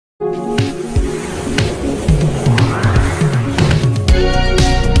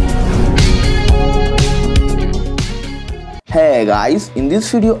Hey guys, in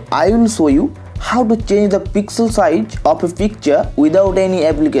this video I will show you how to change the pixel size of a picture without any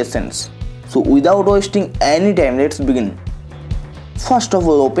applications. So without wasting any time, let's begin. First of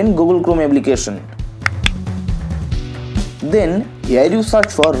all, open Google Chrome application. Then here you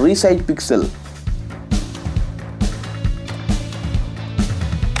search for Resize Pixel.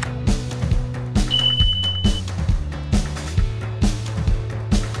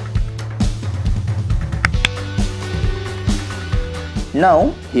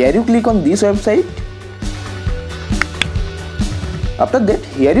 Now here you click on this website. After that,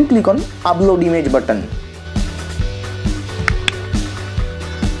 here you click on upload image button.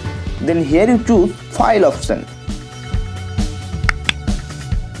 Then here you choose file option.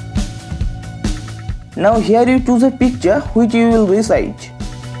 Now here you choose a picture which you will resize.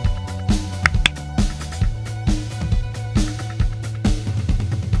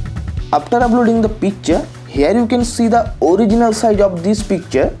 After uploading the picture, here you can see the original size of this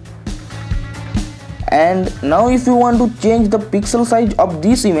picture. And now if you want to change the pixel size of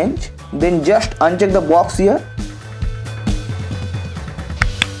this image, then just uncheck the box here.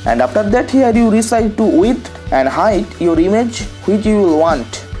 And after that, here you resize to width and height your image which you will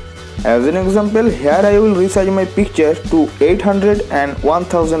want. As an example, here I will resize my picture to 800 and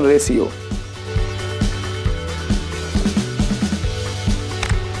 1000 ratio.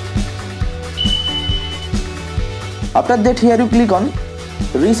 After that, here you click on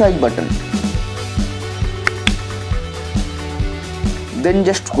Resize button. Then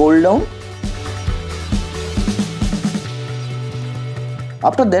just scroll down.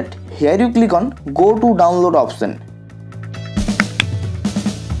 After that, here you click on Go to Download option.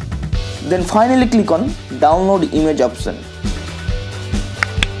 Then finally click on Download Image option.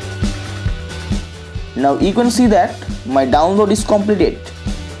 Now you can see that my download is completed.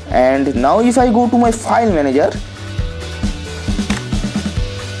 And now if I go to my file manager,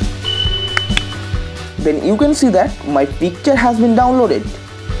 then you can see that my picture has been downloaded.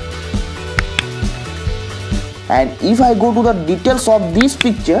 And if I go to the details of this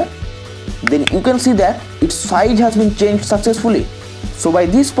picture, then you can see that its size has been changed successfully. So by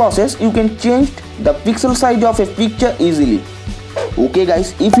this process, you can change the pixel size of a picture easily. Okay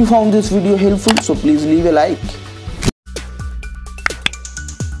guys, if you found this video helpful, so please leave a like.